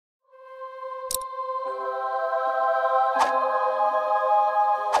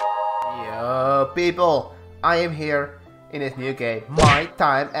people, I am here in this new game, My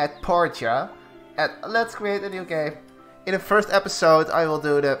Time at Portia, and let's create a new game. In the first episode I will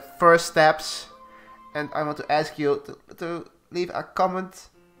do the first steps, and I want to ask you to leave a comment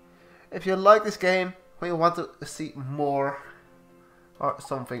if you like this game or you want to see more or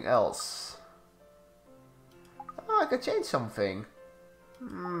something else. Oh, I can change something.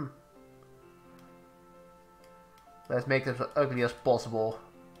 Let's make this as ugly as possible.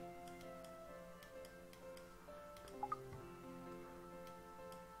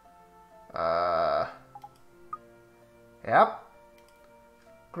 Yep.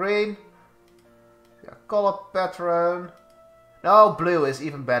 Green. Yeah, color pattern. No, blue is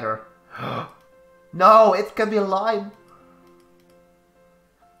even better. No, it can be lime.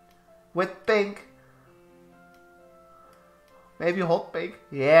 With pink. Maybe hot pink.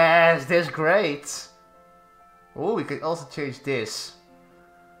 Yes, this is great. Oh, we can also change this.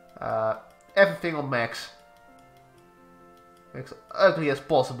 Everything on max. Make it as ugly as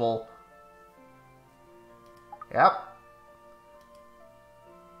possible. Yep.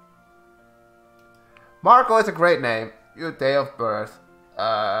 Marco is a great name. Your day of birth.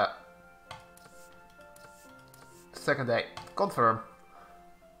 Second day. Confirm.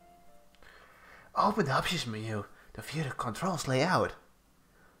 Open the options menu to view the controls layout.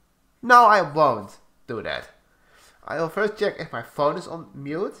 No, I won't do that. I will first check if my phone is on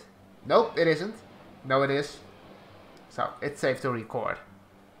mute. Nope, it isn't. No, it is. So, it's safe to record.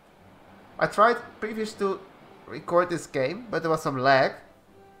 I tried previous to record this game, but there was some lag.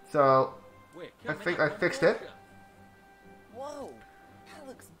 So, I think I fixed it. Whoa, that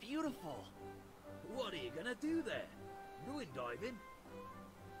looks beautiful. What are you gonna do there? Ruin diving?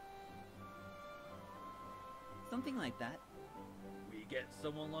 Something like that. We get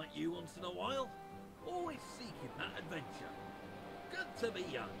someone like you once in a while. Always seeking that adventure. Good to be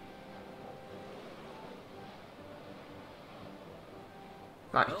young.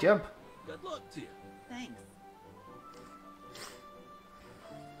 Nice Well, jump. Good luck to you. Thanks.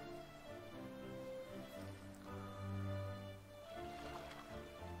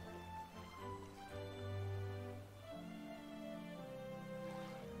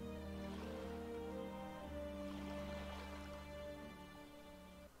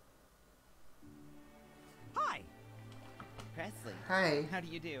 Hi. Presley. Hi. How do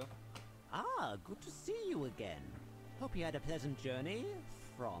you do? Ah, good to see you again. Hope you had a pleasant journey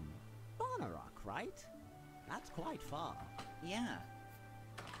from Barnarock, right? That's quite far. Yeah.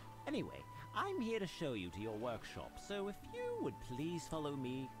 Anyway, I'm here to show you to your workshop, so if you would please follow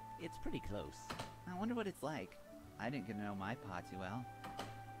me, it's pretty close. I wonder what it's like. I didn't get to know my pa too well.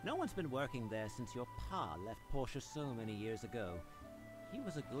 No one's been working there since your pa left Portia so many years ago. He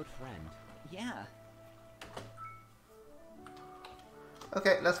was a good friend. Yeah.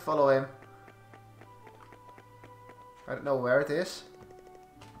 Okay, let's follow him. I don't know where it is.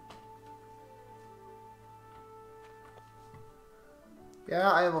 Yeah,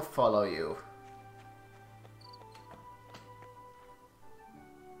 I will follow you.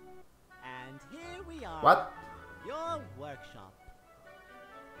 And here we are. What? Your workshop.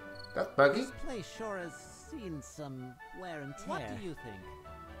 That buggy? This place sure has seen some wear and tear. What do you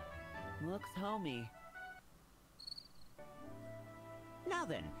think? Looks homey. Now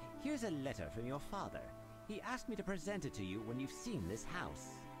then, here's a letter from your father. He asked me to present it to you when you've seen this house.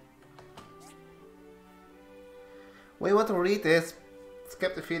 We want to read this.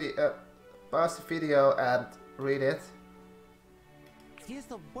 Skip the video, pause the video and read it. Here's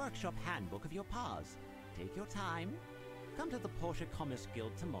the workshop handbook of your pa's. Take your time. Come to the Portia Commerce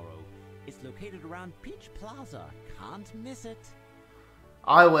Guild tomorrow. It's located around Peach Plaza. Can't miss it.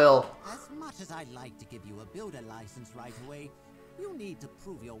 I will. As much as I'd like to give you a builder license right away, you need to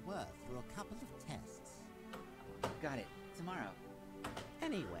prove your worth through a couple of tests. Got it. Tomorrow.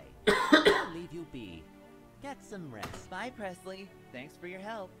 Anyway, I'll leave you be. Get some rest. Bye, Presley. Thanks for your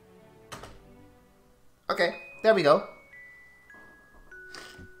help. Okay, there we go.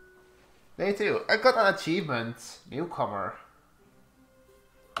 Day 2. I got an achievement. Newcomer.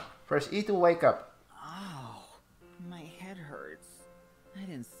 Press E to wake up. Oh, my head hurts. I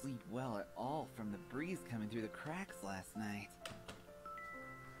didn't sleep well at all from the breeze coming through the cracks last night.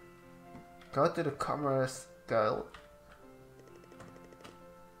 Go to the Commerce Guild.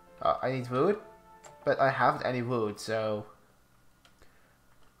 I need wood, but I haven't any wood, so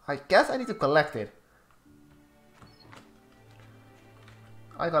I guess I need to collect it.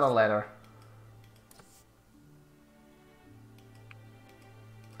 I got a letter.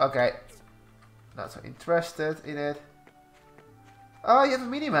 Okay, not so interested in it. Oh, you have a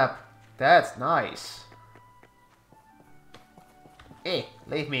minimap. That's nice.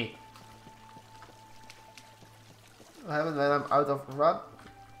 Leave me. I haven't when I'm out of run.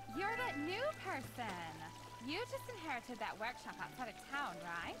 You're that new person. You just inherited that workshop outside of town,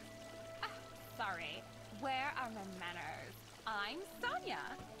 right? Ah, sorry. Where are my manners? I'm Sonia.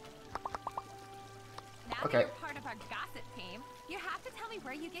 Now that Okay. you're part of our gossip team, you have to tell me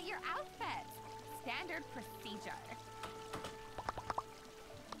where you get your outfits. Standard procedure.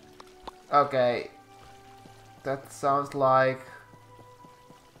 Okay. That sounds like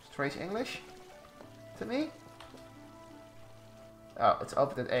strange English to me. Oh, it's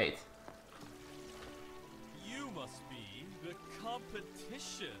open at 8. You must be the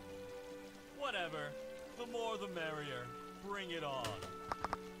competition. Whatever. The more the merrier. Bring it on.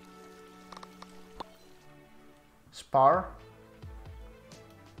 Spar.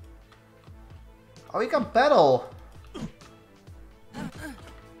 Oh, we can battle.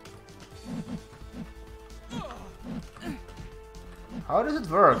 How does it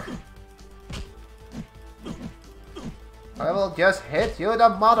work? I will just hit you, the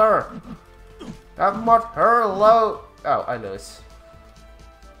mother. The mother low. Oh, I lose.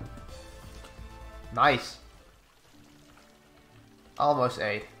 Nice. Almost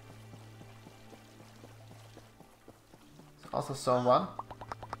 8. Also someone.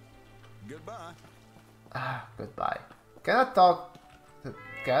 Goodbye. Ah, goodbye. Can I talk to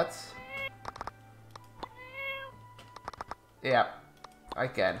cats? Yeah, I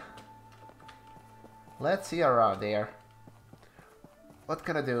can. Let's see around here. What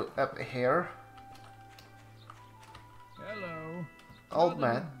can I do up here? Hello. Old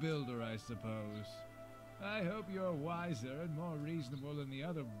Brother man. Builder, I suppose. I hope you're wiser and more reasonable than the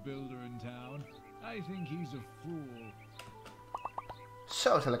other builder in town. I think he's a fool.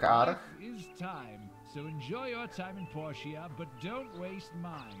 Zo is lekker aardig. Life is time, so enjoy your time in Portia, but don't waste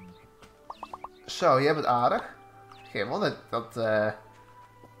mine. Zo, jij bent aardig. Geen wonder dat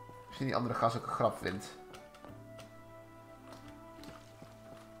misschien die andere gast ook een grap vindt.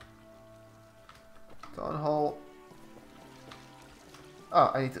 Town hall.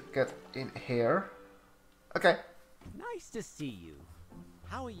 Oh, I need to get in here. Okay. Nice to see you.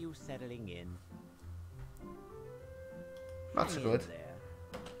 How are you settling in? Not so Hang in good. there.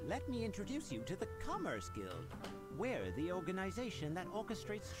 Let me introduce you to the Commerce Guild. We're the organization that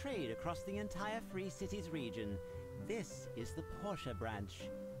orchestrates trade across the entire Free Cities region. This is the Portia branch.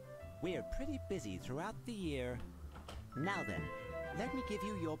 We're pretty busy throughout the year. Now then, let me give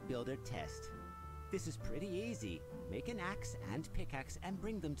you your builder test. This is pretty easy. Make an axe and pickaxe and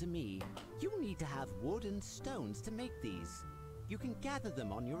bring them to me. You need to have wood and stones to make these. You can gather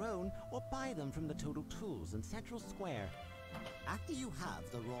them on your own or buy them from the Total Tools in Central Square. After you have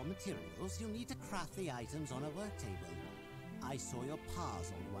the raw materials, you'll need to craft the items on a work table. I saw your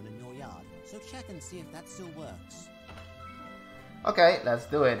pa's on one in your yard, so check and see if that still works. Okay, let's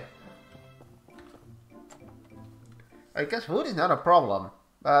do it. I guess wood is not a problem,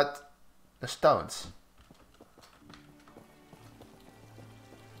 but the stones.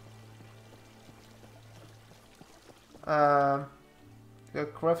 You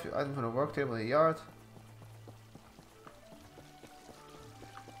craft your item from the work table in the yard.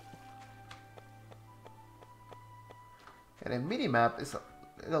 And the mini-map is a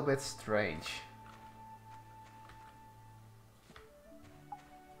little bit strange.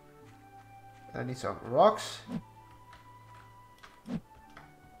 I need some rocks.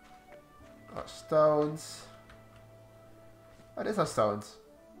 Or stones. Oh, these are stones.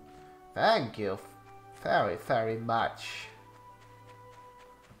 Thank you very, very much.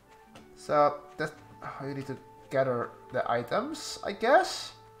 So, that's how you need to gather the items, I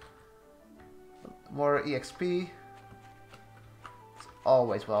guess. More EXP. It's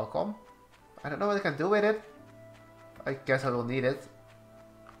always welcome. I don't know what I can do with it. I guess I will need it.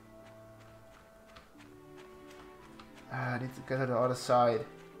 I need to get to the other side.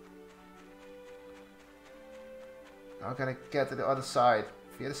 How can I get to the other side?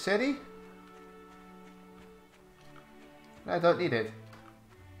 Via the city? I don't need it.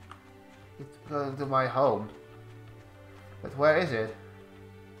 It's going to my home. But where is it?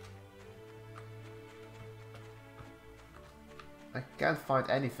 I can't find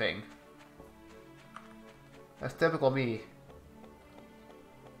anything. That's typical me.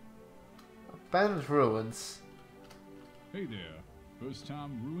 Abandoned ruins. Hey there. First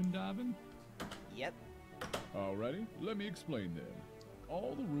time ruin diving? Yep. Alrighty, let me explain then.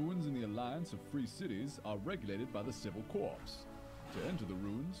 All the ruins in the Alliance of Free Cities are regulated by the Civil Corps. To enter the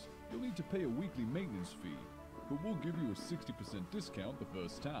ruins, you'll need to pay a weekly maintenance fee, but we'll give you a 60% discount the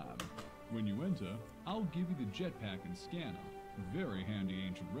first time. When you enter, I'll give you the jetpack and scanner, very handy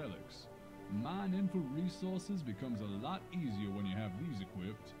ancient relics. Mining for resources becomes a lot easier when you have these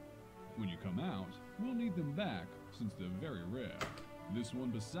equipped. When you come out, we'll need them back, since they're very rare. This one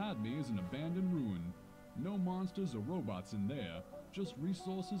beside me is an abandoned ruin. No monsters or robots in there, just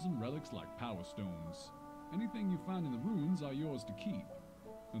resources and relics like power stones. Anything you find in the ruins are yours to keep.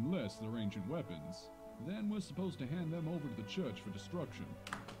 Unless they're ancient weapons. Then we're supposed to hand them over to the church for destruction.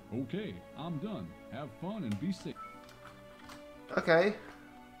 Okay, I'm done. Have fun and be safe. Okay.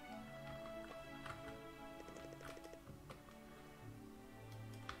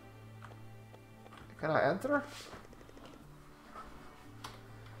 Can I enter?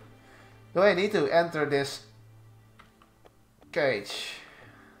 Do I need to enter this cage?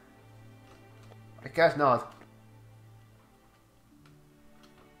 I guess not.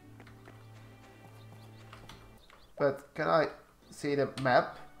 But can I see the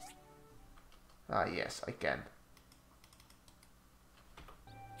map? Ah, yes, I can.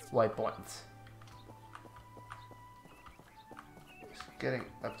 Waypoint. Just getting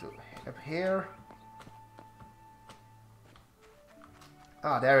up here.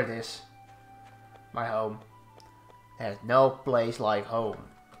 Ah, there it is. My home. There's no place like home.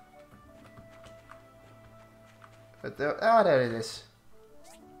 But there it is.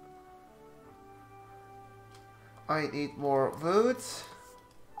 I need more wood.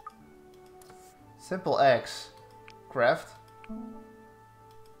 Simple eggs. Craft.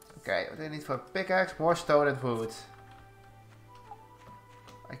 Okay, what do I need for a pickaxe? More stone and wood.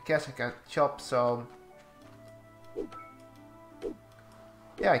 I guess I can chop some.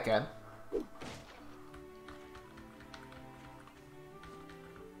 Yeah, I can.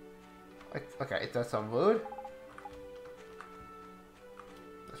 Okay, that's some wood.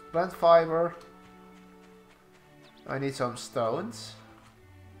 There's plant fiber. I need some stones.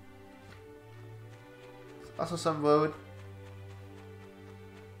 Also some wood.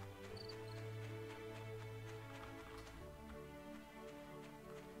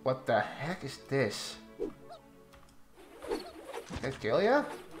 What the heck is this? Can it kill ya?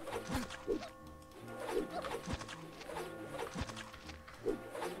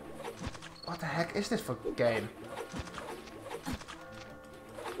 What the heck is this for game?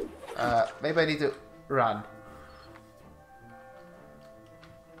 Maybe I need to run.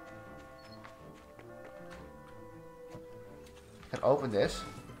 Can open this.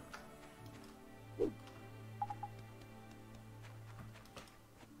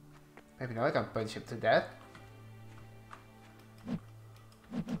 Maybe now I can punch him to death.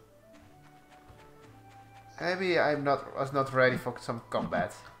 Maybe was not ready for some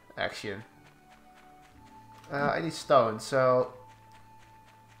combat action. I need stone, so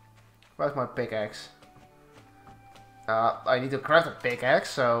where's my pickaxe? I need to craft a pickaxe,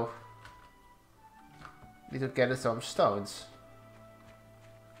 so need to get some stones.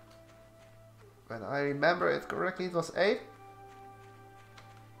 When I remember it correctly, it was 8.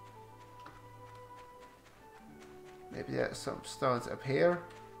 Maybe there's some stones up here.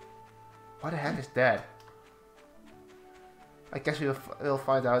 What the heck is that? I guess we'll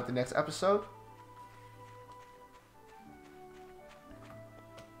find out the next episode.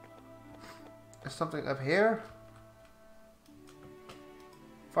 There's something up here.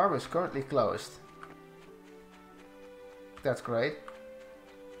 Farm is currently closed. That's great.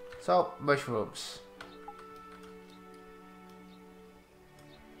 So, mushrooms.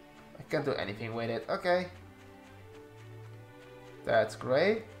 I can't do anything with it. Okay. That's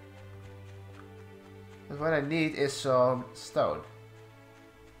great. But what I need is some stone.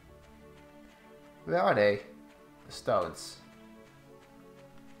 Where are they? The stones.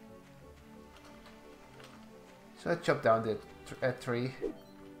 So I chop down the tree.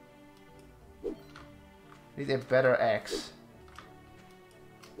 Need a better axe.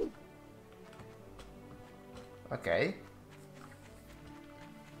 Okay.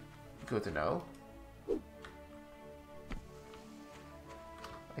 Good to know.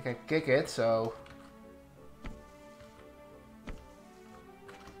 I can kick it, so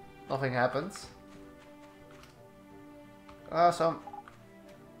nothing happens. Awesome.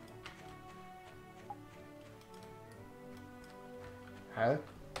 Huh?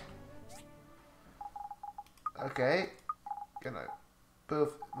 Okay. Can I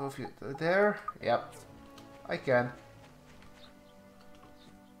move you to there? Yep. I can.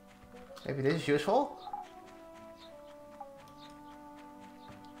 Maybe this is useful?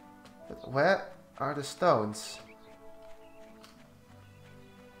 But where are the stones?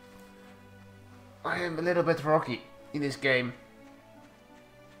 I am a little bit rocky in this game.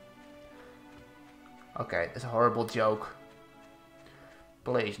 Okay, it's a horrible joke.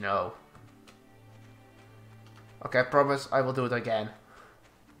 Please, no. Okay, I promise I will do it again.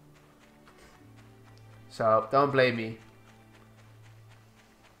 So, don't blame me.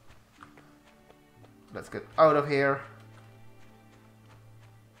 Let's get out of here.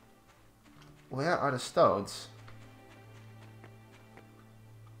 Where are the stones?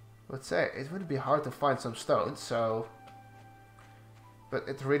 Let's say it wouldn't be hard to find some stones, so... But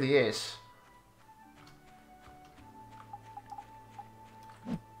it really is.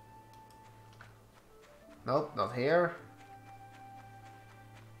 Nope, not here.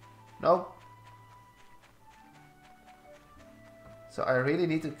 Nope. So I really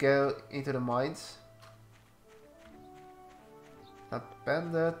need to go into the mines. Not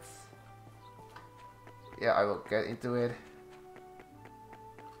bandit. Yeah, I will get into it.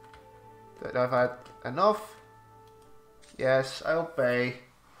 Don't know if I had enough. Yes, I will pay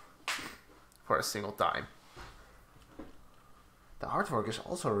for a single time. The artwork is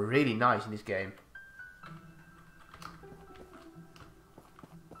also really nice in this game.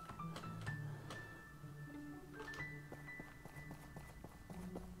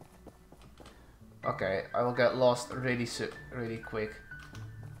 Okay, I will get lost really quick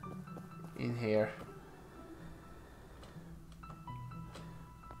in here.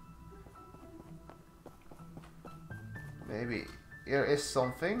 Maybe here is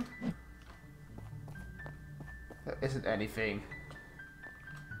something. There isn't anything.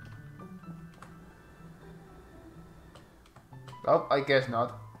 Oh, I guess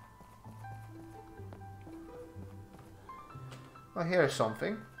not. Well, here is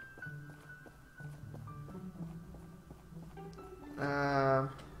something.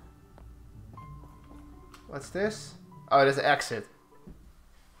 What's this? Oh, there's an exit.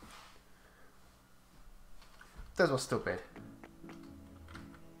 That was stupid.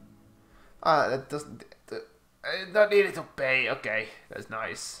 Ah, that doesn't... I don't need it to pay. Okay, that's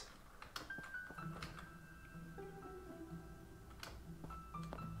nice.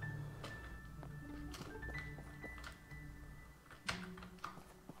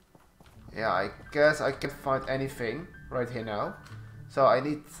 Yeah, I guess I can't find anything right here now. So I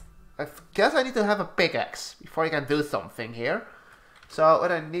guess I need to have a pickaxe before I can do something here. So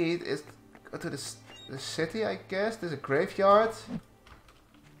what I need is go to the city, I guess. There's a graveyard.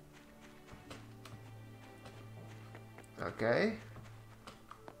 Okay.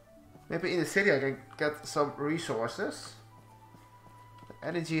 Maybe in the city I can get some resources. The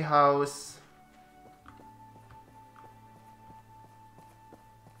energy house.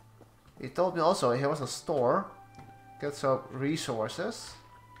 He told me also here was a store. Get some resources.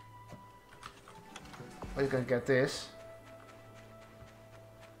 Or you can get this.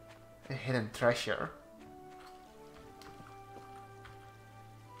 A hidden treasure.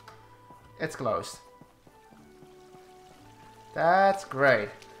 It's closed. That's great.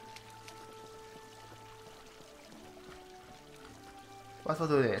 What will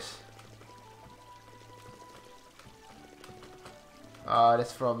do this? Ah,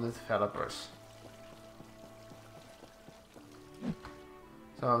 that's from the developers.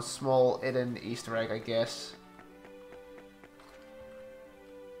 Some small hidden Easter egg, I guess.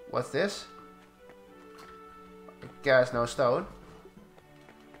 What's this? I guess no stone.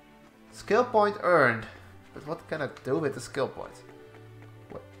 Skill point earned. But what can I do with the skill point?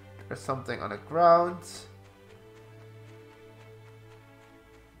 What? There's something on the ground.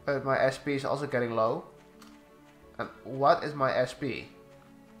 But my SP is also getting low. And what is my SP?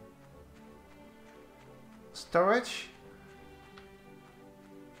 Storage?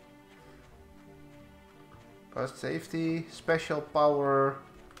 Burst safety, special power.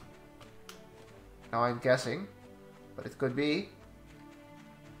 Now I'm guessing, but it could be.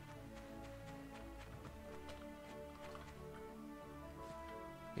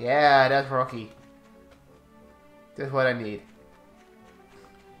 Yeah, that's Rocky. That's what I need.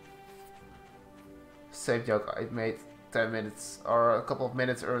 Same joke I made 10 minutes or a couple of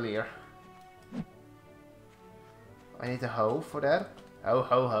minutes earlier. I need a hoe for that. Oh,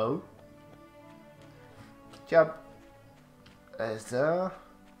 ho, ho. Jump. There's the...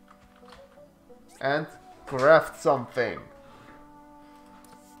 And craft something.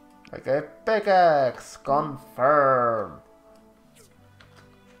 Okay, pickaxe. Confirm.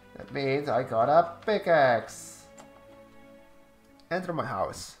 That means I got a pickaxe. Enter my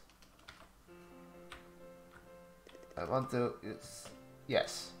house. I want to use...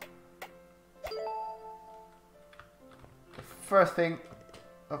 Yes. The first thing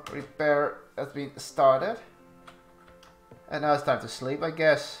of repair has been started. And now it's time to sleep, I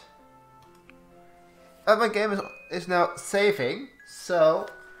guess. And my game is now saving. So,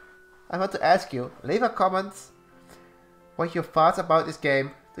 I want to ask you, leave a comment. What your thoughts about this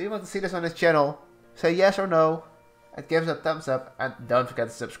game. Do you want to see this on this channel? Say yes or no. And give us a thumbs up. And don't forget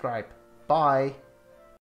to subscribe. Bye.